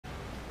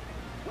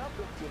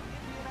Welcome to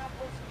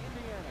Indianapolis,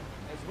 Indiana,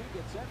 as we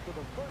get set for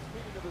the first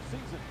meeting of the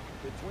season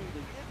between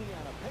the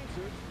Indiana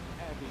Pacers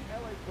and the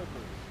LA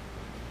Clippers.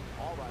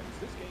 All right, as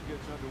this game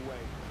gets underway,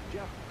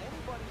 Jeff,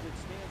 anybody that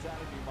stands out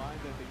in your mind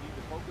that they need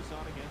to focus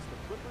on against the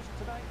Clippers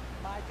tonight?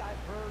 Mike, I've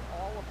heard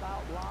all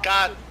about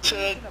got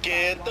to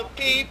get the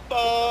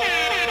people.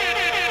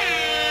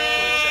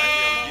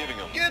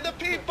 Give the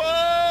people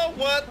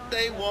what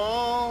they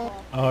want.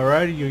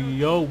 Alrighty,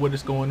 yo, what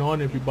is going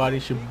on, everybody?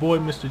 It's your boy,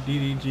 Mr.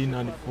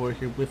 DDG94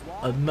 here with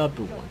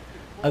another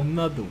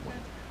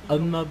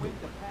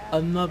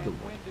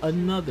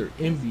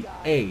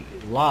NBA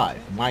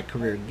Live My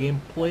Career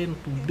Gameplay. And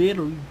today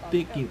we're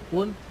taking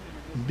on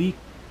the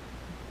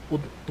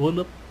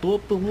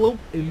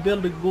and there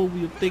we go.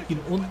 We are taking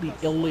on the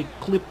LA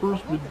Clippers.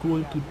 We're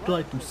going to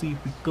try to see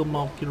if we come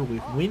out here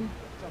with win.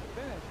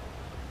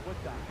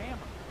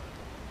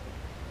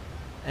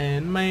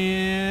 And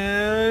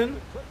man,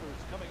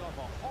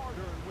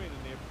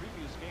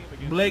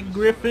 Blake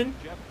Griffin,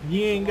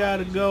 you ain't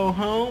gotta go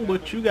home,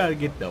 but you gotta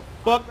get the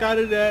fuck out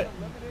of that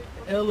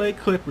LA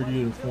Clipper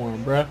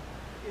uniform, bruh.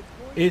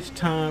 It's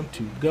time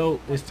to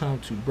go. It's time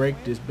to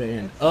break this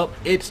band up.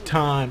 It's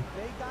time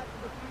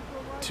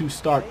to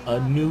start a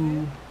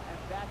new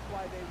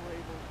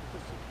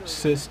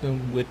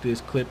system with this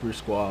Clipper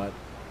squad.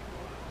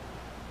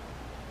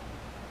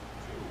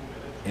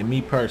 And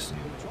me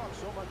personally,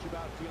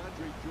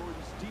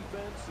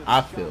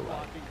 I feel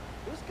like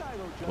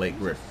Blake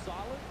Griffin,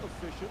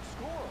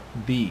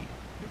 the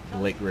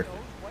Blake Griffin,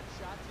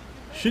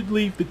 should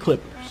leave the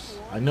Clippers.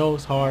 I know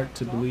it's hard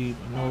to believe.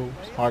 I know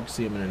it's hard to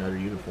see him in another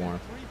uniform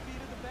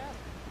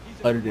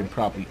other than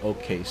probably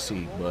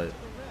OKC, but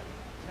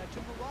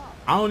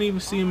I don't even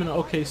see him in an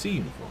OKC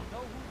uniform.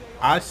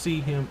 I see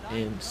him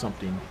in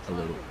something a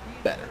little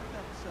better.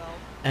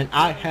 And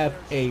I have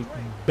a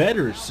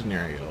better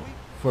scenario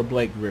for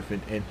Blake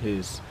Griffin and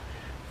his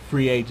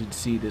free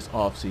agency this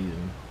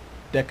offseason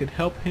that could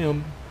help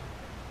him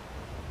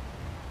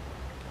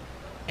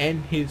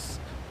and his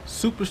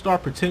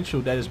superstar potential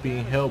that is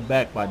being held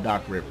back by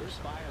Doc Rivers.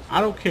 I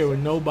don't care what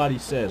nobody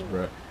says,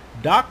 bro.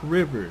 Doc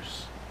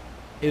Rivers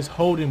is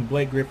holding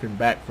Blake Griffin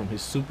back from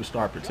his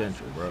superstar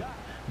potential, bro.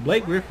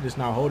 Blake Griffin is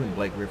not holding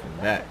Blake Griffin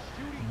back.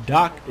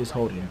 Doc is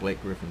holding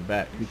Blake Griffin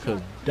back because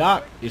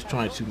Doc is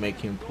trying to make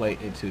him play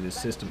into the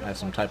system as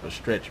some type of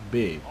stretch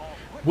big,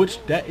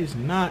 which that is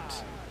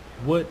not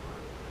what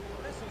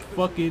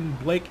fucking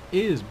Blake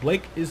is.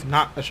 Blake is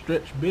not a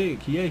stretch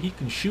big. Yeah, he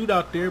can shoot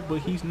out there,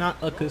 but he's not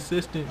a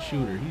consistent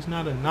shooter. He's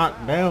not a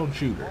knockdown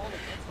shooter.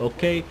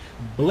 Okay,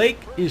 Blake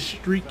is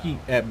streaky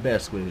at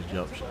best with his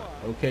jump shot.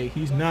 Okay,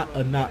 he's not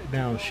a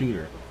knockdown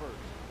shooter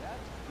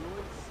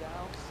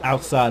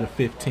outside of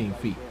 15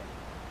 feet.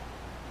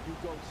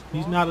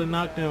 He's not a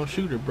knockdown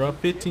shooter, bro.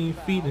 15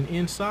 feet and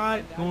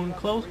inside, going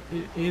close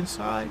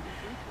inside,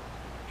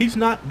 he's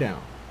knocked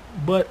down.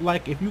 But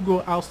like if you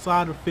go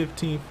outside of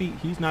 15 feet,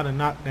 he's not a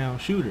knockdown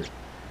shooter.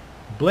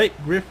 Blake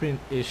Griffin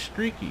is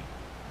streaky.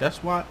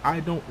 That's why I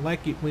don't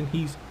like it when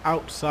he's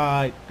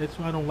outside. That's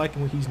why I don't like it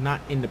when he's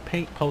not in the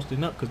paint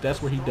posting up, because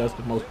that's where he does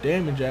the most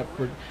damage at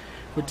for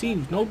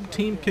teams. No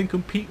team can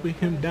compete with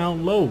him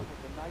down low.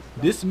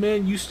 This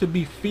man used to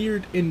be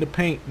feared in the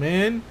paint,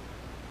 man.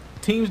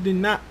 Teams did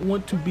not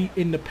want to be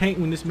in the paint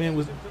when this man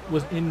was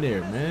in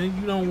there,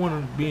 man. You don't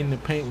want to be in the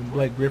paint when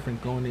Blake Griffin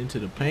going into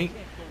the paint.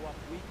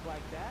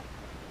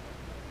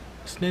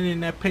 Standing in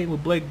that paint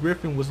with Blake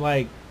Griffin was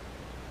like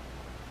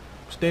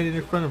standing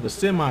in front of a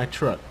semi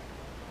truck.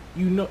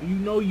 You know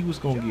you was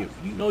gonna get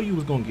rocked. You know you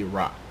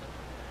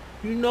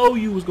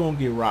was gonna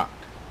get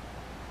rocked.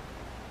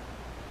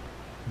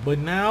 But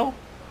now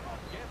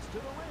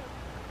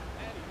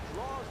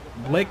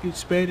Blake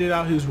expanded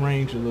out his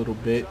range a little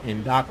bit,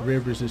 and Doc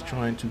Rivers is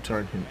trying to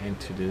turn him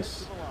into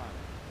this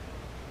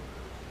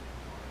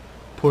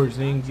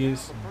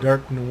Porzingis,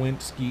 Dirk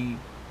Nowitzki,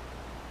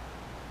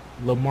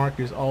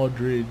 LaMarcus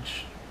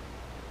Aldridge,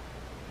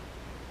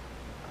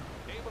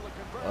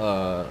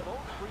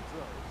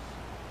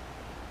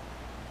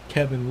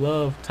 Kevin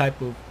Love type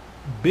of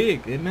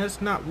big, and that's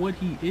not what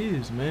he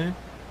is, man.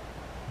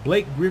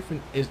 Blake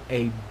Griffin is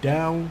a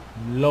down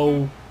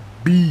low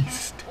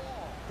beast.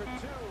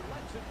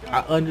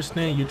 I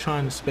understand you're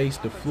trying to space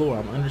the floor.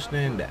 I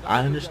understand that.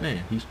 I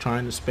understand. He's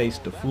trying to space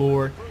the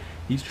floor.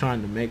 He's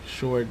trying to make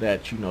sure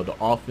that, you know, the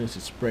offense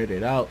is spread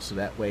it out so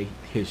that way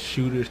his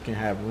shooters can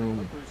have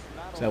room.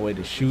 So that way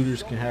the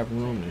shooters can have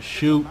room to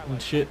shoot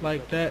and shit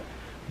like that.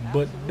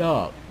 But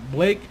dog,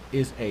 Blake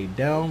is a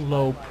down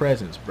low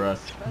presence, bruh.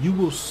 You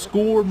will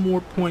score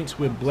more points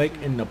with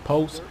Blake in the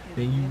post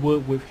than you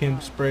would with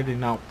him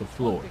spreading out the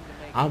floor.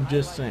 I'm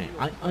just saying.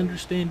 I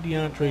understand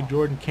DeAndre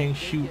Jordan can't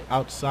shoot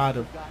outside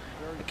of,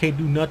 can't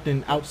do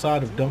nothing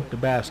outside of dunk the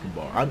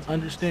basketball. I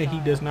understand he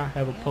does not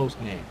have a post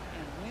game.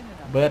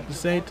 But at the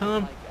same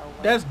time,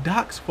 that's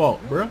Doc's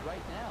fault, bruh.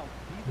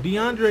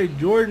 DeAndre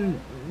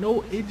Jordan,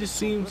 no, it just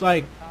seems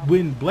like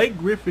when Blake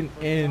Griffin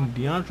and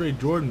DeAndre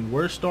Jordan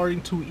were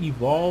starting to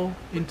evolve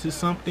into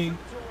something,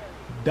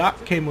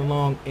 Doc came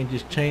along and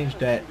just changed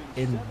that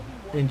and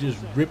and just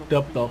ripped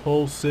up the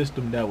whole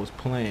system that was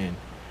planned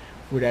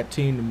for that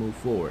team to move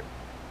forward.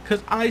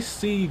 Because I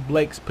see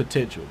Blake's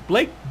potential.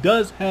 Blake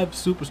does have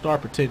superstar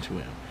potential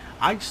in him.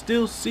 I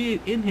still see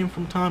it in him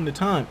from time to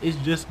time. It's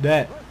just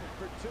that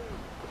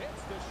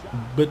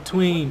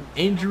between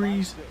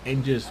injuries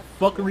and just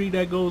fuckery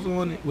that goes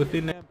on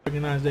within that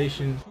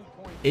organization,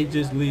 it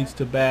just leads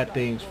to bad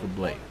things for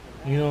Blake.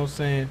 You know what I'm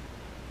saying?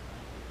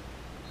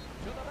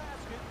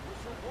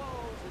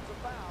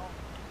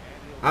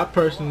 I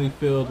personally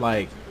feel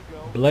like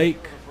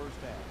Blake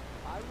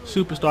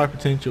superstar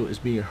potential is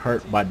being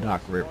hurt by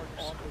Doc Rivers.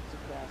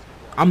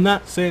 I'm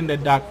not saying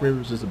that Doc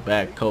Rivers is a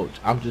bad coach.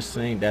 I'm just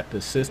saying that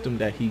the system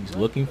that he's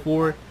looking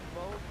for,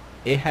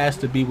 it has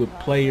to be with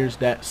players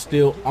that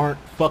still aren't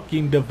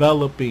fucking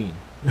developing.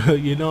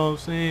 You know what I'm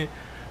saying?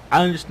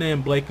 I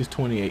understand Blake is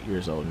 28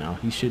 years old now.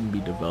 He shouldn't be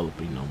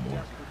developing no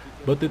more.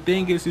 But the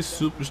thing is, his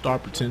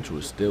superstar potential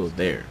is still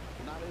there.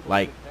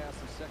 Like,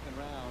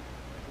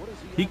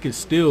 he could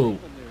still,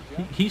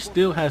 he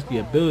still has the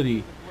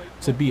ability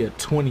to be a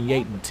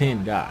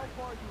 28-10 guy.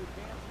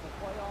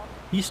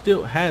 He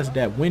still has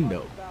that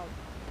window.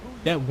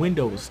 That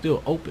window is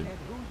still open.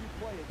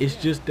 It's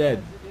just that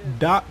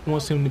Doc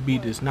wants him to be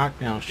this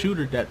knockdown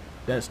shooter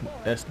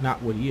that's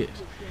not what he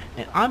is.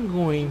 And I'm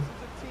going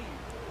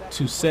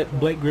to set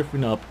Blake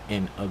Griffin up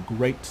in a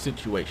great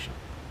situation.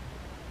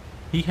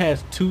 He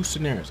has two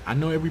scenarios. I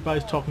know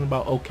everybody's talking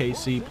about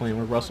OKC playing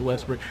with Russell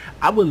Westbrook.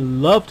 I would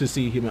love to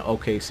see him in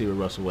OKC with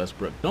Russell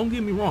Westbrook. Don't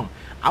get me wrong.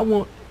 I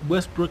want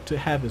Westbrook to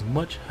have as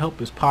much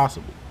help as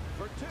possible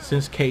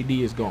since KD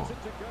is gone.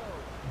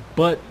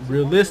 But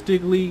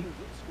realistically,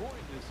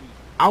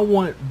 I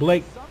want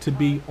Blake to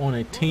be on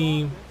a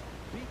team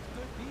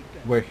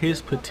where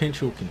his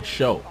potential can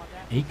show.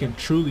 And he can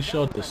truly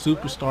show the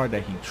superstar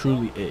that he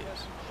truly is.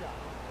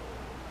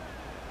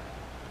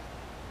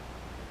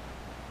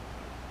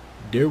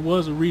 There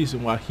was a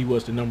reason why he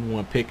was the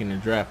 #1 pick in the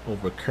draft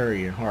over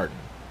Curry and Harden.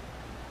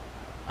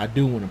 I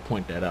do want to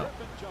point that out.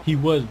 He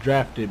was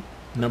drafted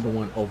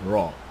 #1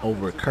 overall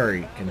over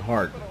Curry and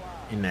Harden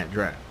in that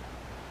draft.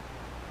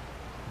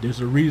 There's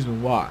a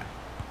reason why.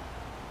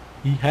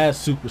 He has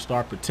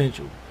superstar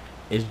potential.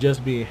 It's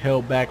just being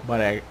held back by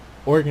that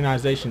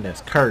organization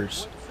that's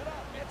cursed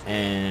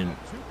and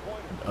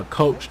a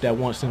coach that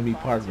wants him to be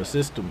part of a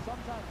system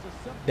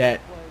that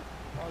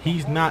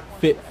he's not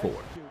fit for.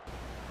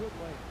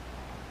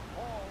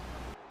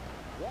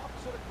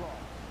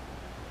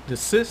 The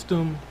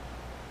system,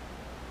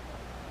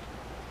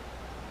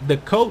 the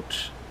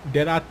coach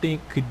that I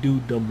think could do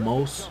the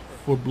most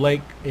for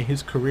Blake in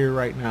his career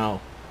right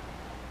now,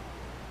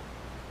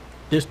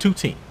 there's two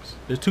teams.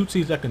 There's two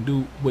teams that can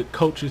do, with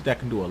coaches that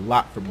can do a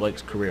lot for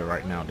Blake's career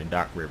right now than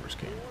Doc Rivers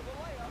can.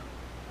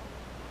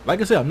 Like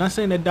I said, I'm not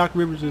saying that Doc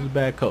Rivers is a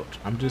bad coach.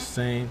 I'm just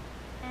saying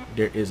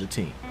there is a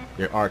team.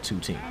 There are two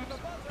teams.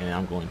 And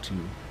I'm going to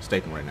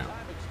state them right now.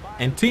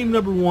 And team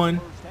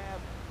 #1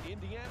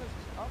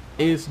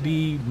 is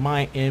the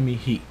Miami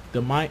Heat.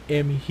 The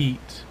Miami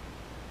Heat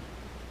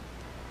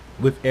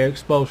with Eric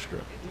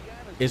Spoelstra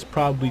is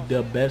probably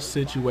the best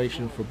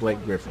situation for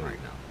Blake Griffin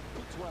right now.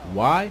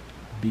 Why?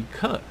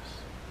 Because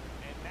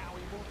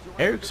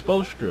Eric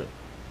Spoelstra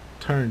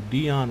turned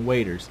Dion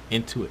Waiters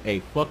into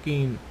a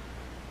fucking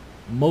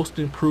most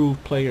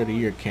improved player of the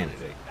year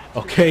candidate.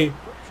 Okay?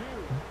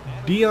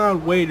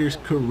 Dion Waiters'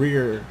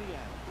 career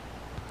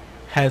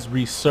has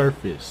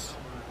resurfaced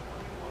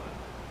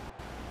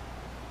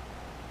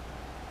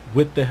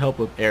with the help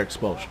of Eric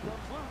Spoelstra.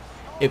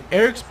 If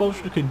Eric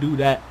Spoelstra can do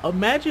that,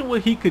 imagine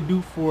what he could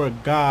do for a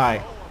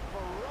guy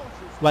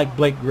like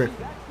Blake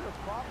Griffin.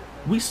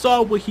 We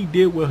saw what he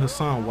did with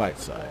Hassan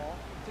Whiteside.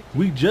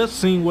 We just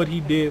seen what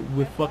he did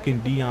with fucking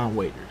Dion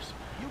Waiters.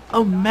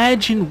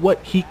 Imagine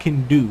what he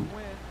can do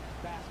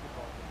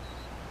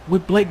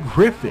with Blake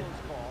Griffin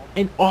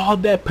and all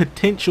that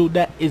potential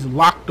that is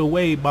locked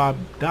away by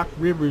Doc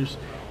Rivers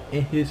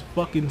and his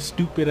fucking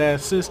stupid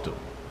ass system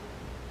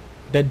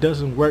that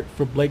doesn't work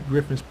for Blake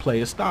Griffin's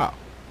player style.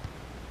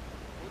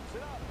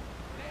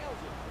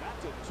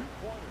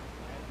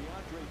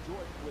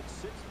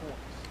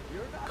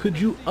 Could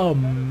you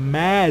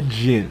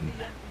imagine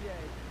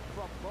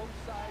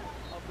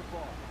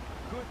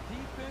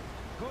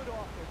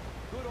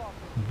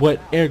what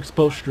Eric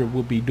Spoelstra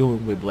will be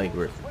doing with Blake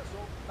Griffin?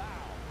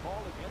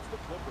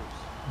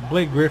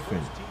 Blake Griffin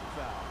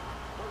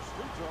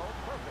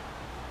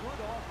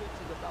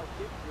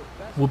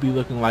will be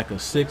looking like a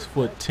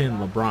 6'10"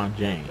 LeBron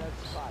James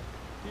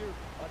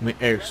when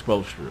Eric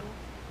Spoelstra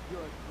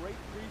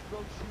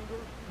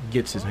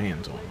gets his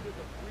hands on him.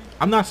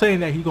 I'm not saying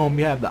that he's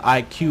gonna have the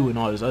IQ and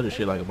all this other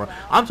shit like LeBron.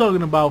 I'm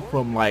talking about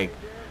from like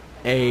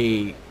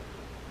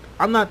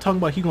I'm not talking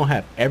about he's gonna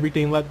have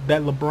everything like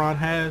that LeBron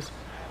has,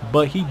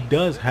 but he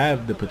does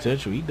have the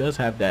potential. He does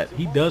have that.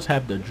 He does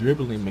have the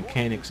dribbling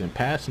mechanics and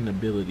passing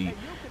ability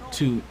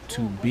to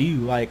be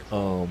like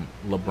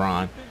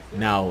LeBron.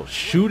 Now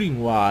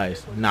shooting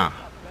wise, nah.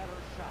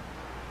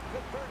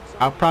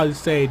 I'll probably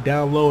say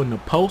down low in the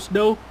post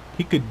though,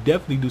 he could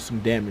definitely do some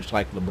damage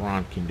like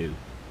LeBron can do.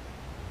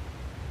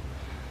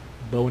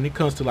 But when it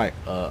comes to like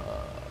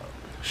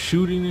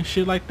shooting and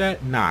shit like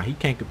that, nah, he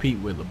can't compete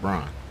with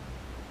LeBron.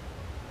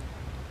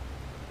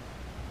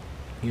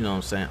 You know what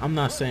I'm saying? I'm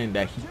not saying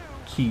that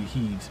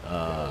he's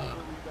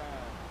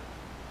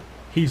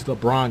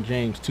LeBron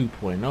James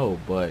 2.0,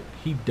 but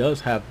he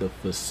does have the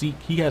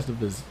physique. He has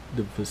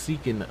the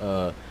physique and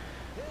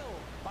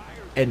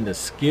the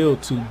skill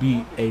to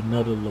be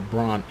another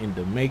LeBron in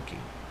the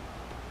making.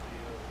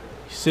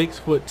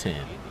 6'10",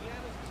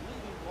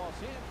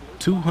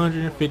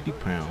 250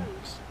 pounds.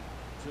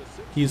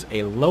 He's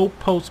a low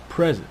post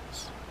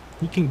presence.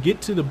 He can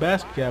get to the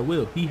basket at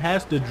will. He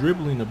has the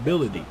dribbling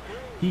ability.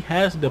 He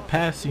has the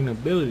passing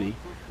ability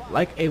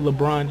like a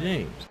LeBron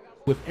James.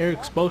 With Eric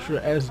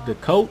Spoelstra as the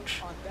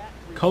coach,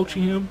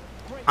 coaching him,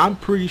 I'm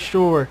pretty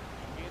sure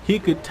he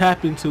could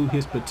tap into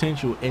his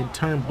potential and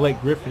turn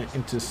Blake Griffin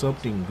into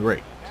something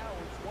great.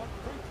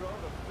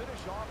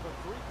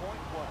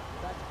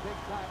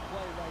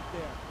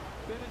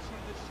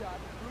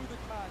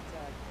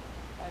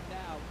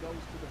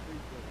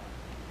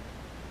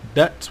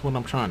 That's what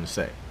I'm trying to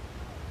say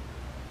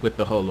with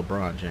the whole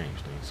LeBron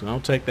James thing. So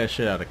don't take that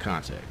shit out of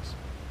context.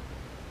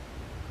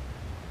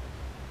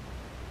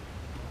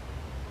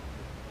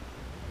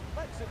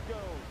 Let's it go.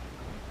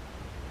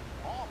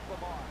 Off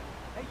the mark.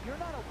 Hey, you're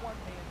not a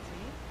one-man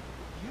team.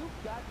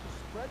 You've got to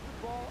spread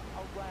the ball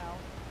around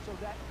so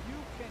that you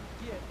can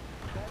get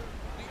better.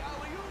 The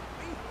alley-oop,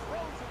 he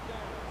throws it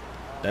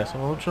down. That's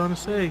all I'm trying to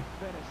say.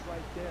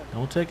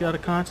 Don't take it out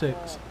of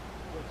context.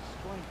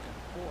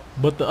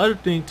 But the other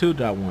thing too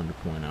that I wanted to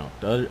point out,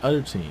 the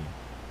other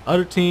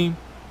team,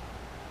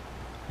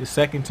 the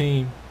second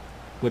team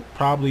would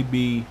probably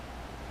be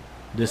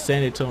the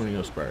San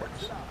Antonio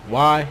Spurs.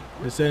 Why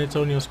the San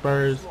Antonio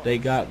Spurs? They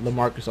got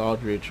LaMarcus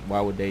Aldridge. Why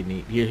would they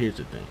need? Here's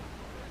the thing.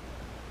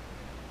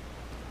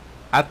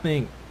 I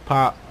think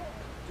Pop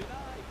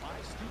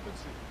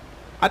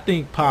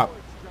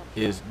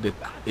is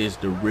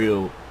the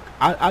real.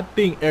 I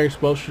think Eric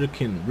Spoelstra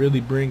can really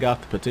bring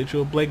out the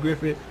potential of Blake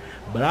Griffin.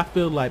 But I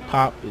feel like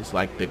Pop is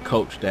like the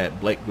coach that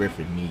Blake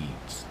Griffin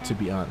needs, to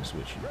be honest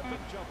with you.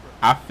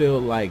 I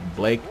feel like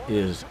Blake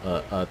is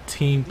a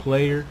team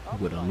player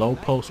with a low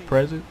post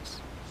presence.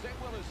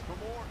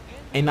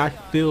 And I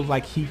feel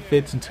like he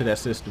fits into that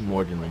system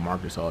more than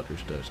LaMarcus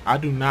Aldridge does. I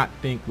do not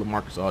think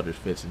LaMarcus Aldridge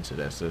fits into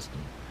that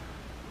system.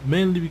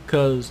 Mainly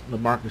because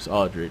LaMarcus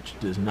Aldridge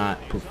does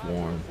not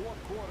perform,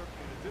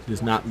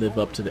 does not live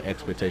up to the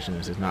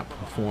expectations, does not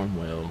perform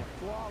well.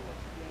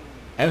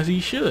 As he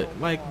should.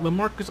 Like,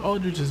 LaMarcus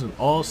Aldridge is an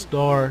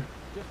all-star.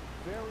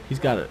 He's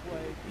got a,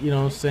 you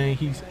know what I'm saying?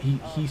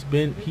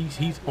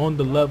 He's on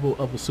the level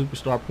of a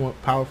superstar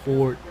power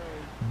forward,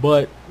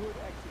 but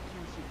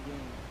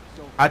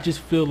I just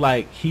feel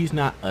like he's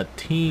not a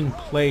team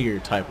player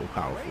type of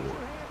power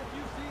forward.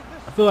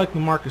 I feel like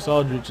LaMarcus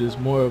Aldridge is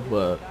more of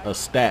a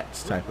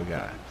stats type of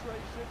guy.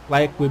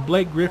 Like with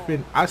Blake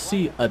Griffin, I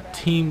see a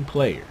team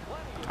player.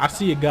 I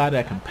see a guy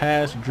that can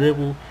pass,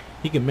 dribble.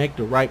 He can make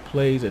the right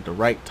plays at the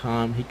right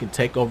time. He can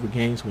take over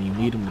games when you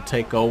need him to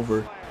take over.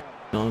 You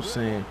know what I'm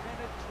saying?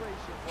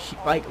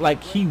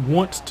 Like he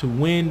wants to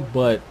win,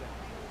 but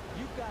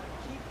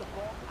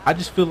I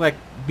just feel like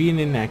being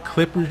in that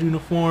Clippers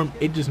uniform,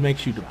 it just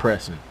makes you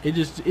depressing. It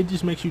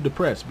just makes you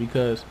depressed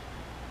because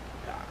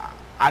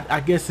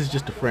I guess it's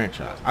just the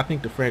franchise. I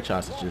think the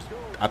franchise is just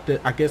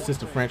I guess it's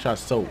the franchise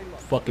so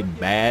fucking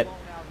bad.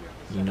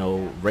 You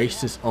know,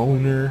 racist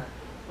owner,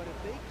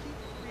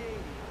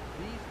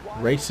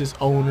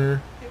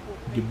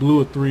 you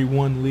blew a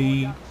 3-1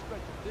 lead.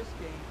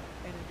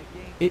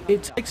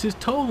 It takes its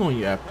toll on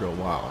you after a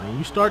while, and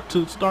you start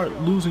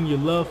losing your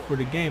love for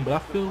the game. But I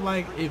feel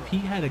like if he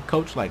had a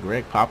coach like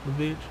Greg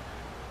Popovich,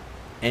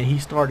 and he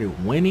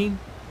started winning,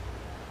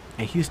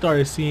 and he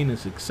started seeing the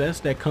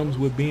success that comes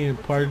with being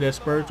part of that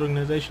Spurs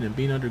organization and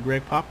being under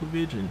Greg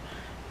Popovich, and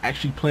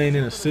actually playing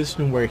in a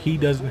system where he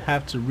doesn't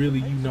have to really,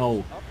 you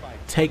know,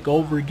 take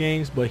over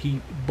games, but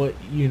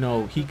you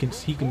know, he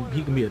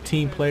can be a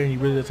team player, and he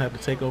really doesn't have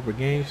to take over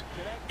games,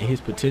 and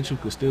his potential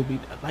could still be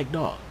like,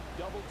 dog.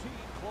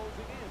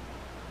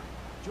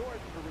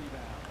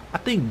 I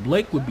think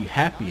Blake would be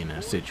happy in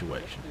that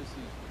situation.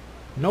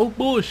 No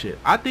bullshit.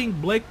 I think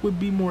Blake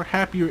would be more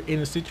happier in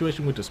a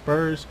situation with the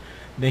Spurs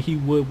than he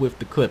would with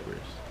the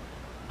Clippers.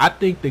 I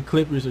think the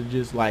Clippers are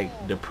just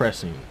like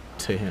depressing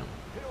to him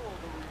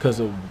because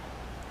of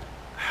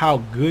how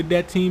good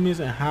that team is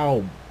and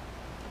how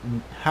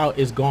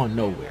it's gone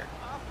nowhere.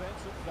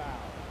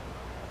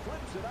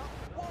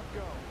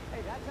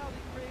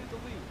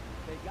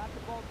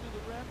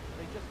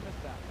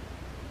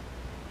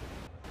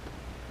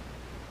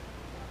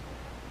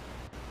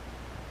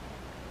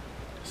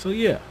 So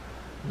yeah,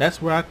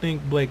 that's where I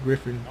think Blake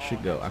Griffin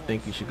should go. I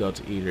think he should go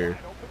to either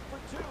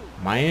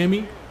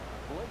Miami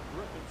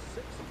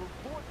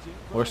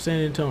or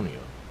San Antonio.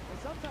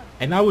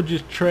 And I would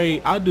just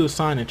trade. I'll do a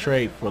sign and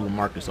trade for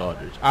LaMarcus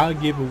Aldridge. I'll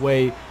give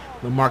away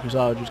LaMarcus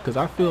Aldridge because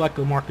I feel like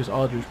LaMarcus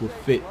Aldridge would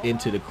fit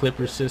into the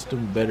Clippers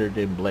system better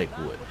than Blake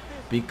would.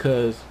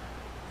 Because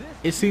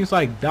it seems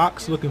like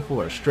Doc's looking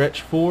for a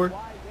stretch four,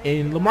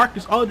 And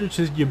LaMarcus Aldridge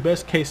is your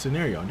best case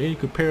scenario. Then you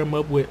could pair him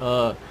up with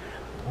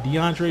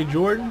DeAndre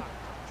Jordan,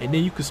 and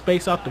then you could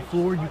space out the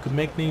floor. You could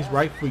make things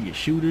right for your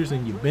shooters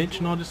and your bench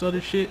and all this other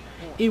shit.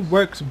 It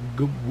works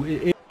good.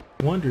 It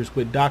wonders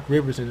with Doc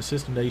Rivers and the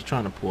system that he's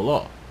trying to pull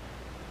off.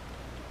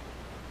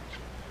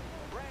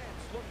 Grant's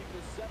looking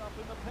to set up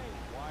in the paint.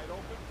 Wide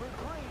open for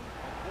three.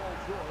 And Paul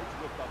George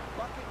with the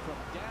bucket from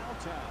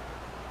downtown.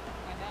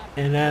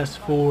 And as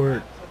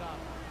for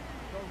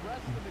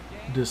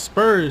the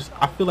Spurs,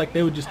 I feel like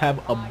they would just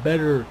have a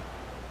better,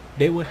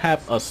 they would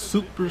have a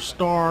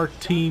superstar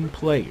team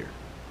player,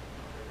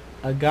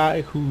 a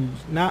guy who's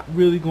not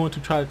really going to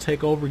try to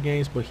take over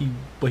games, but he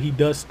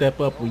does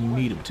step up when you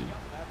need him to.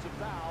 That's a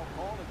foul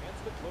called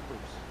against the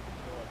Clippers.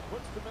 So it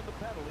puts them in the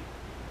penalty,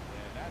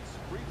 and that's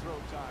free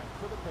throw time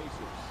for the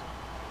Pacers.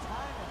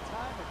 Time and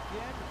time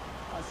again,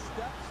 a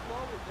step slow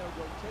in their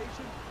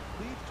rotation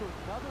leads to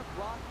another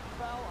blocking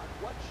foul on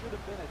what should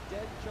have been a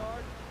dead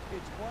charge.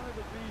 It's one of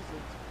the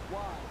reasons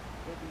why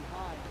they're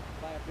behind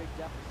by a big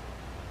deficit.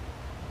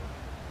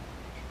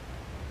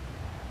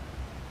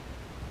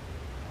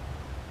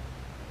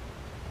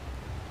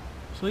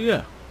 So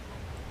yeah,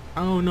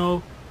 I don't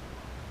know.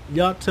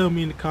 Y'all tell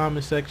me in the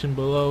comment section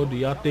below, do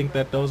y'all think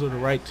that those are the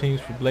right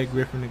teams for Blake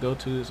Griffin to go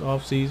to this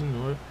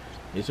offseason, or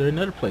is there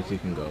another place he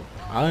can go?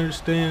 I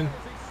understand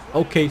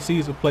OKC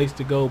is a place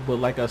to go, but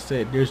like I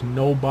said, there's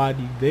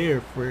nobody there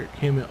for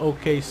him in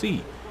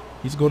OKC.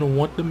 He's going to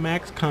want the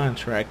max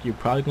contract. You're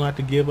probably going to have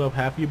to give up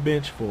half your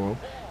bench for him.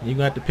 And you're going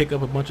to have to pick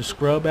up a bunch of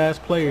scrub-ass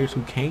players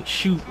who can't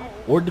shoot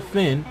or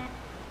defend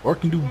or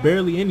can do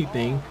barely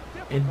anything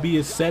and be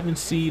a 7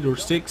 seed or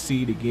 6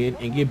 seed again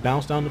and get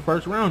bounced down the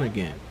first round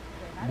again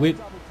with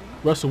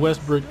Russell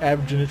Westbrook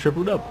averaging a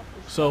triple-double.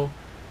 So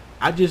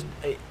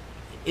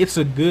it's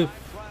a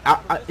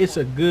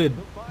good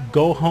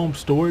go-home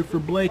story for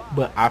Blake,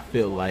 but I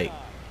feel like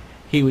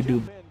he would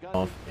do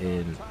off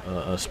in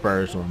a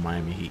Spurs or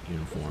Miami Heat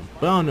uniform.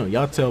 But I don't know.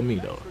 Y'all tell me,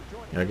 though.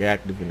 Y'all get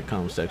active in the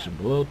comment section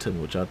below. Tell me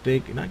what y'all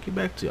think, and I'll get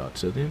back to y'all.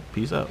 Till then,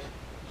 peace out.